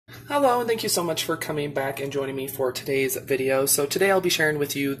Hello, and thank you so much for coming back and joining me for today's video. So today I'll be sharing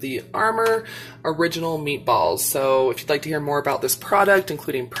with you the Armour Original Meatballs. So if you'd like to hear more about this product,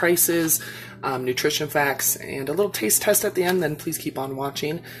 including prices, nutrition facts, and a little taste test at the end, then please keep on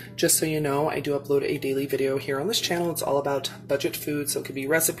watching. Just so you know, I do upload a daily video here on this channel. It's all about budget food, so it could be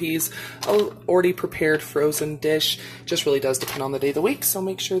recipes, a already prepared frozen dish. Just really does depend on the day of the week, so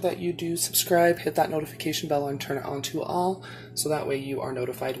make sure that you do subscribe, hit that notification bell, and turn it on to all, so that way you are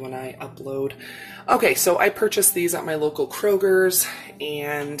notified when I upload. Okay, so I purchased these at my local Kroger's,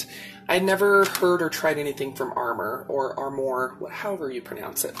 and I'd never heard or tried anything from Armour, or Armour, however you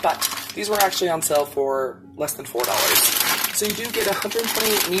pronounce it, but these were actually on sale for less than $4. So you do get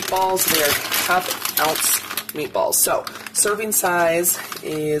 128 meatballs. They are half-ounce meatballs. So serving size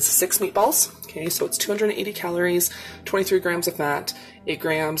is 6 meatballs. Okay, so it's 280 calories, 23 grams of fat, 8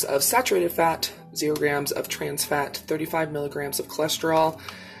 grams of saturated fat, 0 grams of trans fat, 35 milligrams of cholesterol,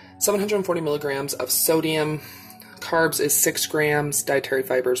 740 milligrams of sodium. Carbs is 6 grams, dietary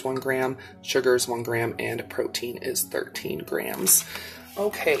fibers 1 gram, sugars 1 gram, and protein is 13 grams.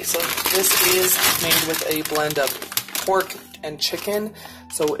 Okay, so this is made with a blend of pork and chicken.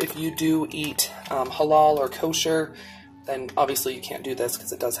 So if you do eat halal or kosher, then obviously you can't do this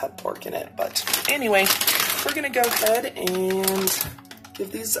because it does have pork in it. But anyway, we're gonna go ahead and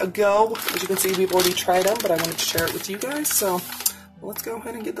give these a go. As you can see, we've already tried them, but I wanted to share it with you guys. So let's go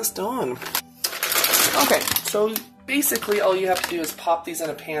ahead and get this done. Okay, so basically all you have to do is pop these in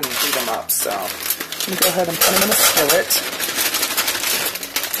a pan and heat them up. So I'm gonna go ahead and put them in a skillet.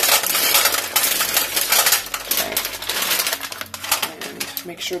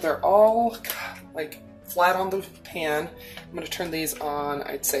 Make sure they're all like flat on the pan. I'm going to turn these on,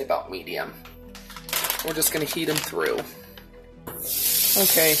 I'd say about medium. We're just going to heat them through.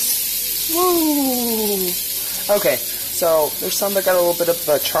 Okay. Woo! Okay, so there's some that got a little bit of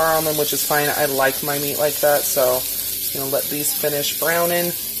a char on them, which is fine. I like my meat like that, so I'm going to let these finish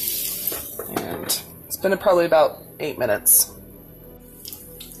browning. And it's been probably about 8 minutes.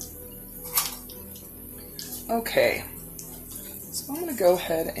 Okay. So I'm going to go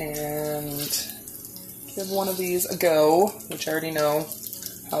ahead and give one of these a go, which I already know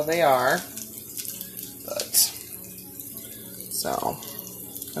how they are. But, so,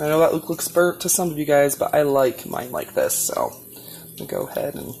 and I know that looks burnt to some of you guys, but I like mine like this, so I'm going to go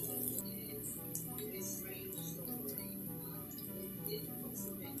ahead and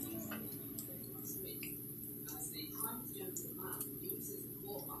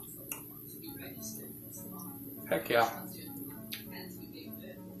heck yeah.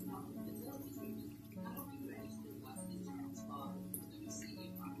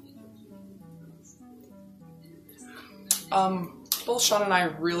 Both Sean and I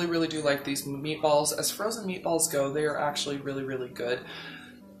really do like these meatballs. As frozen meatballs go, they are actually really good.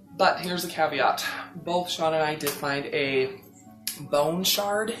 But here's the caveat. Both Sean and I did find a bone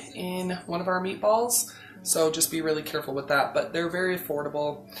shard in one of our meatballs, so just be really careful with that. But they're very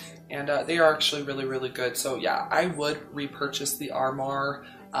affordable, and they are actually really good. So yeah, I would repurchase the Armour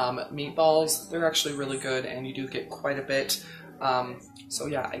meatballs. They're actually really good, and you do get quite a bit. So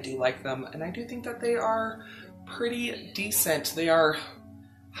yeah, I do like them, and I do think that they are pretty decent. They are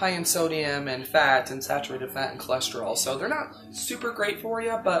high in sodium and fat and saturated fat and cholesterol, so they're not super great for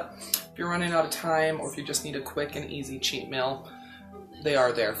you, but if you're running out of time or if you just need a quick and easy cheat meal, they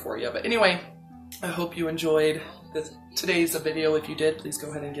are there for you. But anyway, I hope you enjoyed today's video. If you did, please go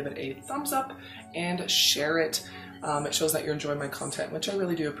ahead and give it a thumbs up and share it. It shows that you're enjoying my content, which I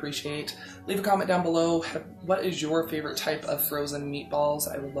really do appreciate. Leave a comment down below. What is your favorite type of frozen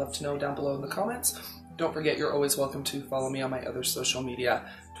meatballs? I would love to know down below in the comments. Don't forget, you're always welcome to follow me on my other social media,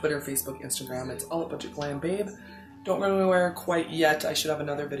 Twitter, Facebook, Instagram. It's all at Budget Glam Babe. Don't go anywhere quite yet. I should have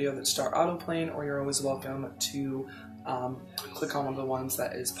another video that start autoplaying, or you're always welcome to click on one of the ones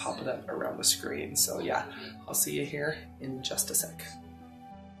that is popping up around the screen. So yeah, I'll see you here in just a sec.